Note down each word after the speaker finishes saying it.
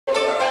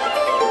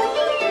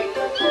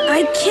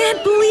I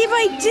can't believe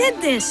I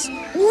did this.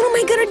 What am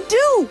I gonna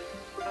do?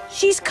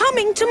 She's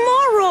coming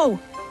tomorrow.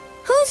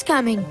 Who's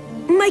coming?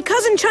 My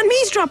cousin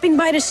Chunmi's dropping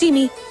by to see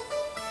me.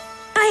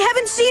 I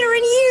haven't seen her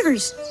in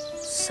years.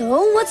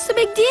 So, what's the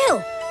big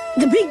deal?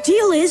 The big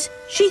deal is,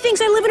 she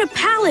thinks I live in a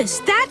palace,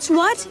 that's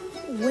what.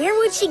 Where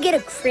would she get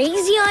a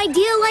crazy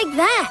idea like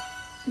that?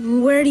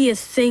 Where do you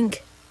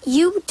think?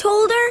 You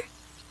told her?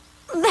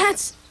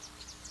 That's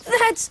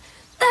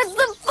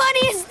the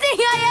funniest thing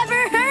I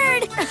ever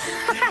heard!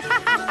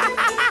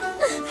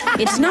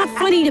 It's not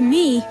funny to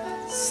me.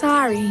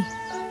 Sorry.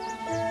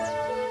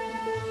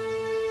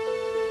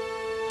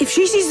 If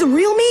she sees the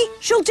real me,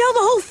 she'll tell the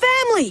whole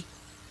family.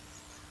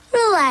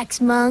 Relax,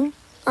 Mung.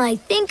 I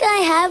think I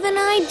have an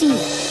idea.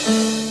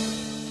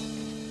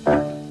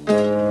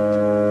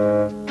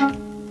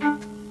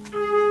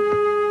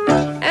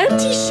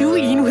 Auntie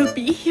Shuyin will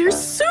be here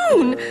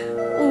soon.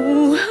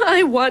 Oh,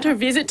 I want her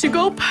visit to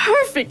go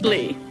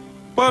perfectly.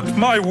 But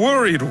my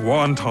worried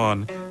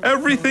wonton,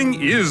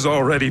 everything is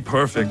already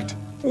perfect.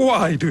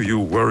 Why do you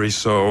worry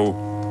so?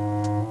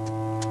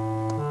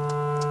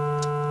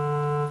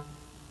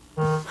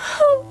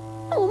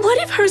 What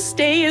if her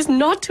stay is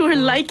not to her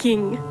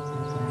liking?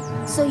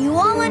 So you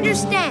all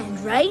understand,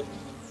 right?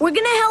 We're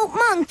gonna help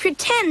Mung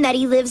pretend that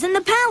he lives in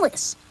the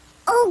palace.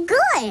 Oh,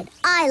 good.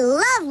 I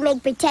love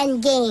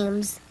make-pretend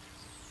games.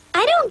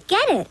 I don't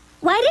get it.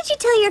 Why did you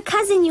tell your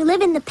cousin you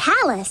live in the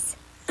palace?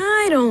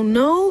 I don't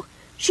know.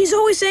 She's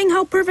always saying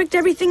how perfect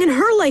everything in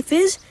her life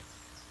is.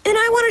 And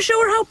I want to show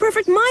her how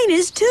perfect mine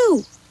is,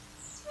 too.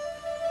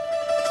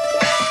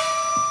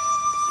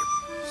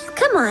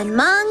 Come on,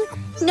 Mung.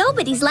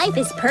 Nobody's life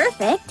is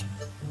perfect.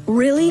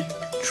 Really?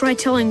 Try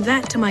telling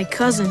that to my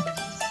cousin.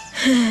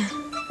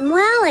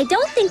 Well, I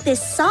don't think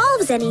this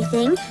solves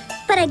anything,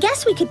 but I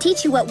guess we could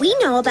teach you what we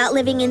know about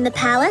living in the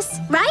palace,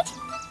 right?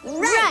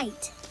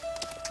 Right.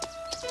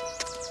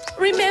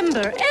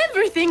 Remember,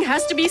 everything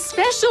has to be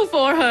special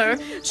for her.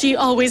 She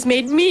always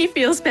made me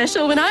feel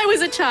special when I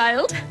was a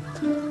child.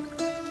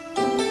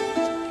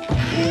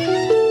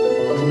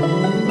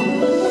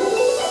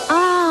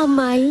 Ah,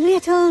 my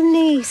little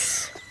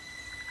niece.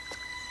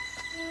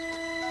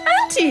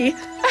 Auntie,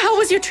 how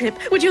was your trip?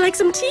 Would you like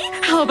some tea?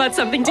 How about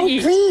something to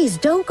eat? Please,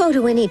 don't go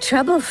to any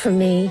trouble for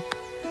me.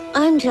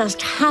 I'm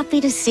just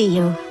happy to see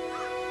you.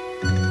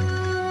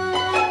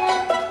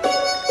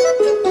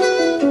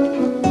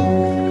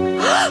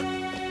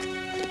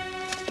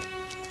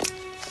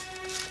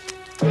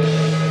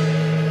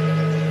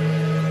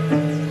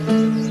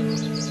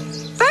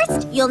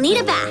 First, you'll need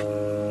a bath.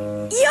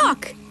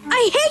 Yuck!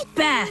 I hate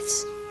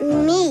baths!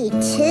 Me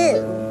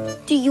too.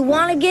 Do you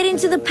want to get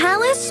into the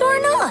palace or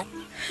not?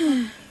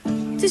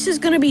 This is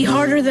gonna be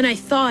harder than I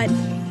thought.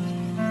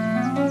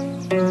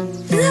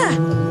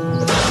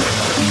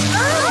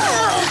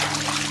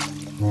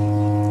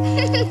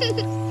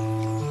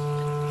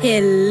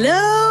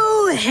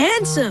 Hello,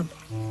 handsome.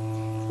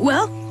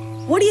 Well,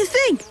 what do you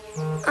think?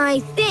 I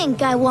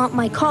think I want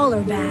my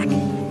collar back.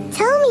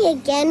 Tell me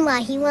again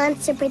why he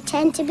wants to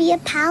pretend to be a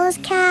palace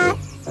cat.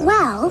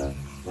 Well,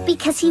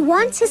 because he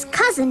wants his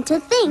cousin to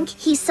think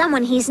he's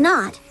someone he's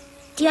not.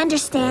 Do you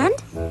understand?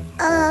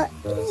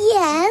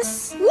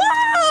 Yes.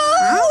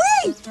 Whoa!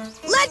 Wait!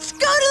 Let's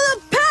go to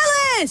the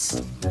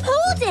palace!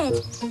 Hold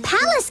it!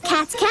 Palace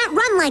cats can't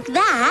run like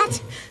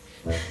that.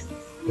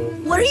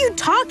 What are you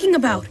talking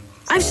about?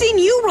 I've seen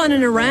you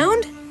running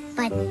around.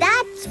 But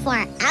that's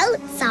for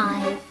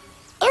outside.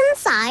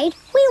 Inside,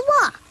 we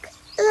walk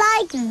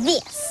like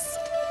this.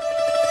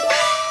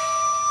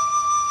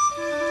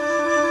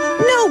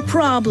 No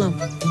problem.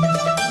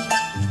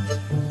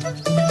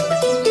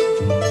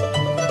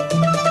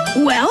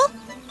 Well?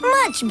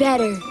 Much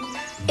better.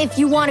 If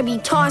you want to be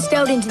tossed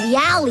out into the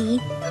alley.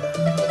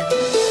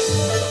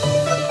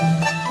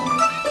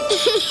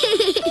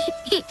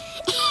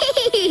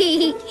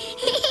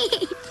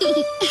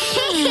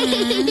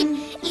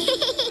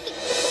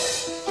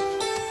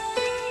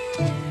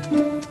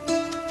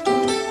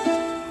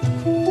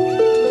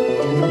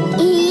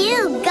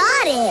 You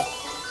got it.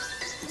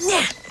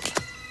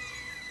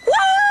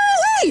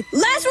 Whoa!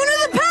 Last one of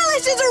the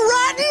palace is a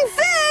rotten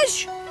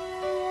fish!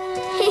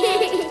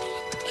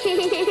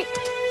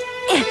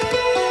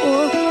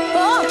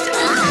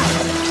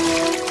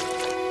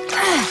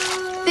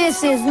 This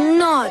is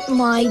not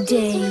my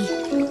day.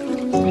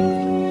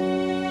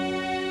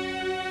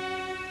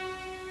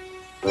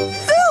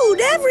 Food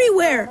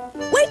everywhere!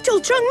 Wait till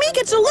Chungmi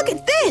gets a look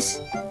at this!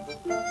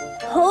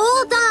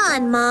 Hold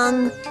on,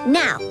 Mung.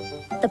 Now,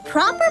 the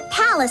proper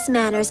palace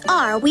manners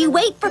are we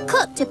wait for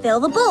Cook to fill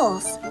the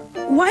bowls.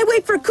 Why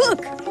wait for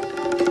Cook?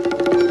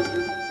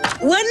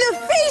 When the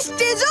feast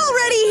is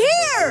already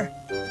here!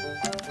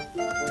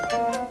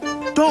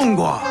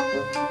 Dongwa,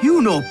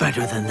 you know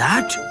better than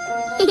that.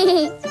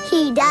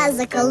 He does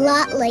look a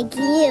lot like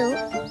you.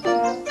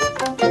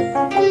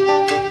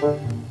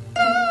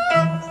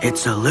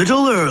 It's a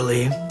little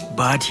early,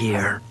 but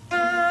here.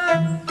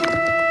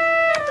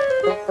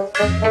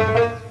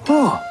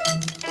 Oh,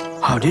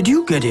 how did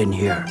you get in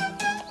here?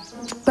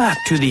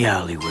 Back to the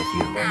alley with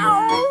you.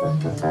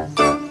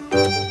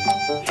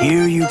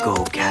 Here you go,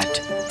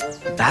 Cat.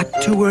 Back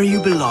to where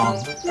you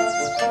belong.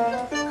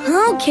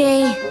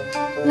 Okay.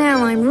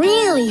 Now I'm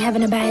really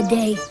having a bad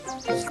day.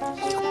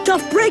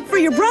 Tough break for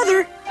your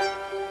brother.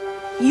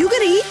 You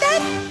gonna eat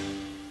that?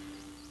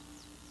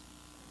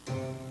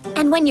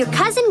 And when your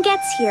cousin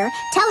gets here,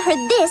 tell her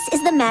this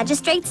is the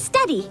magistrate's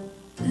study.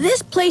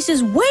 This place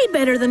is way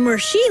better than where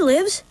she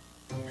lives.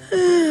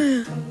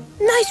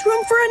 Nice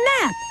room for a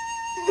nap.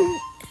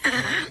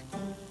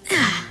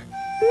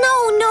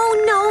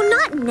 No,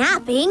 not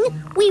napping.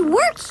 We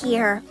work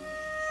here.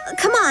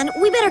 Come on,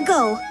 we better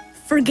go.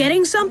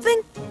 Forgetting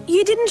something?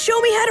 You didn't show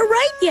me how to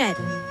write yet.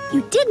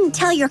 You didn't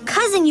tell your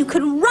cousin you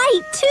could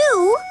write,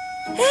 too.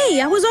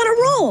 Hey, I was on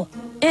a roll.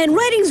 And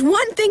writing's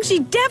one thing she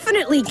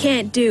definitely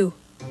can't do.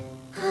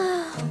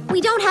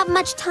 We don't have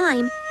much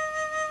time.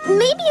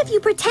 Maybe if you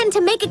pretend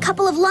to make a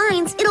couple of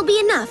lines, it'll be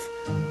enough.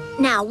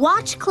 Now,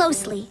 watch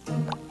closely.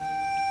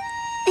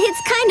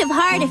 It's kind of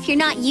hard if you're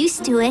not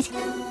used to it.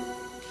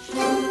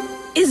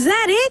 Is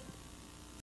that it?